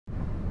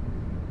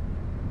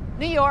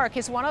New York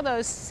is one of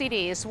those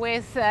cities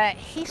with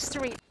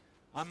history.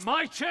 And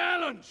my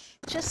challenge!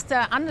 Just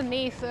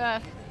underneath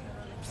a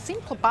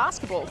simple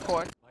basketball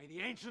court. By the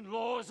ancient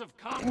laws of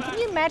combat. Can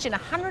you imagine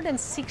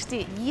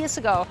 160 years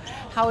ago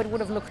how it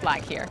would have looked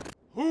like here?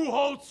 Who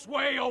holds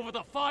sway over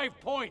the 5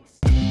 points?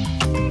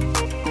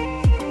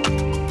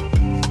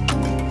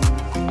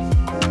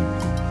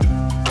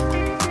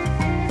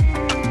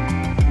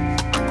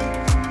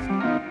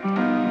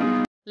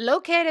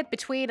 Located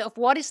between of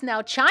what is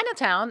now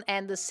Chinatown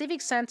and the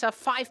Civic Center,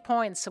 5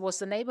 Points was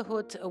the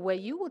neighborhood where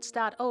you would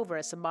start over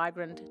as a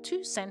migrant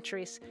 2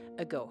 centuries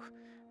ago.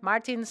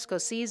 Martin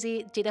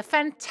Scorsese did a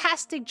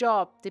fantastic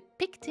job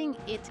depicting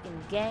it in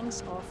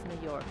Gangs of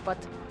New York. But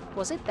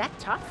was it that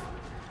tough?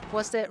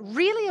 Was there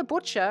really a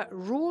butcher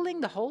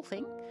ruling the whole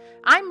thing?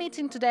 I'm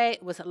meeting today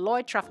with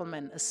Lloyd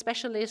Trufelman, a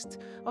specialist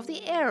of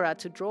the era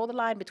to draw the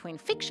line between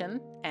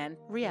fiction and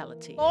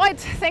reality. Lloyd,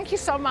 thank you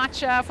so much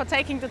for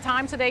taking the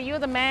time today. You're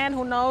the man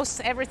who knows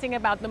everything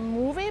about the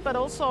movie, but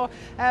also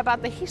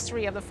about the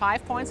history of the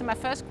 5 Points. And my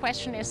first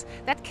question is,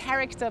 that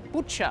character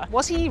Butcher,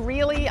 was he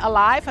really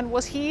alive and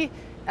was he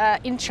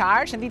in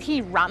charge, and did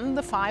he run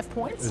the 5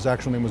 Points? His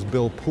actual name was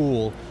Bill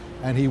Poole,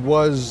 and he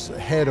was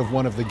head of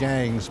one of the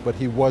gangs, but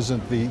he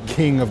wasn't the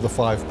king of the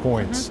 5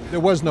 Points. There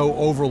was no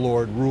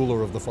overlord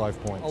ruler of the 5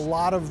 Points. A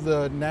lot of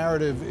the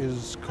narrative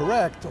is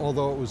correct,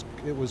 although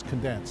it was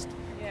condensed.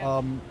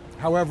 Yeah.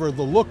 However,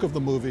 the look of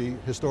the movie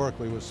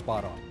historically was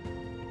spot on.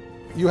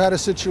 You had a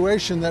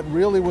situation that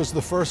really was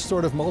the first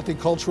sort of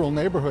multicultural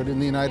neighborhood in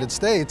the United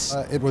States.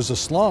 It was a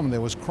slum,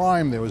 there was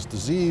crime, there was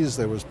disease,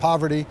 there was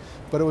poverty,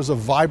 but it was a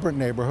vibrant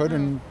neighborhood,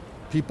 and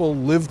people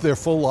lived their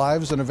full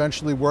lives and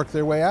eventually worked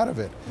their way out of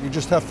it. You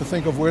just have to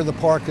think of where the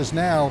park is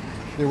now.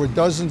 There were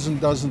dozens and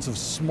dozens of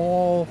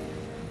small,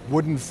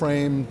 wooden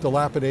frame,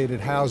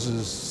 dilapidated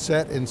houses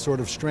set in sort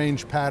of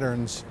strange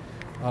patterns,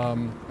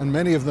 and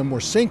many of them were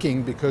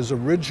sinking because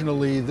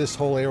originally this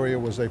whole area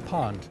was a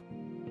pond.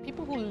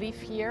 People who live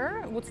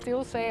here would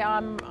still say,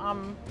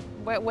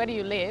 where do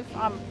you live?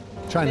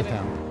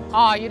 Chinatown.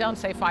 Oh, you don't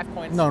say 5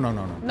 Points? No.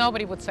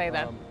 Nobody would say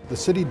that. The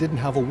city didn't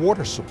have a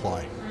water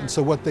supply. And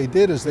so what they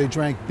did is they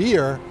drank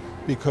beer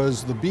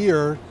because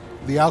the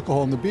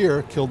alcohol in the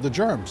beer killed the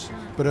germs.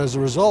 But as a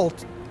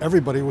result,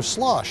 everybody was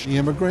sloshed. The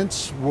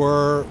immigrants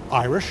were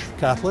Irish,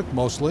 Catholic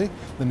mostly.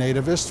 The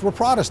nativists were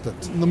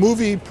Protestants. The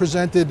movie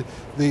presented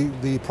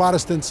the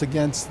Protestants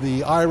against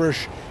the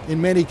Irish.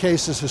 In many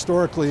cases,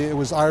 historically, it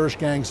was Irish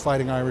gangs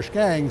fighting Irish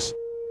gangs.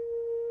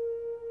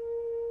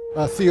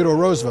 Theodore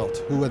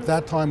Roosevelt, who at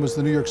that time was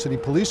the New York City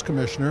Police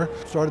Commissioner,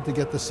 started to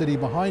get the city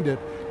behind it,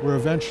 where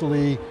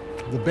eventually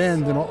the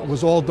Bend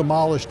was all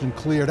demolished and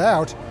cleared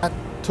out. That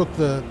took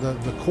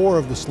the core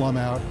of the slum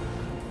out.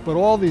 But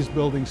all these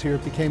buildings here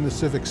became the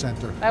Civic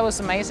Center. That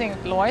was amazing,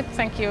 Lloyd.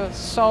 Thank you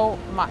so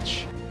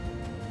much.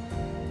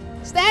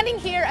 Standing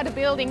here at a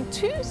building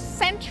 2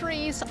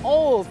 centuries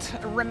old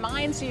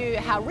reminds you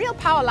how real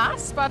power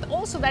lasts, but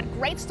also that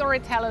great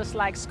storytellers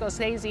like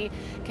Scorsese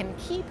can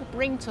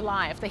bring to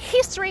life the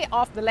history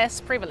of the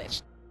less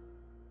privileged.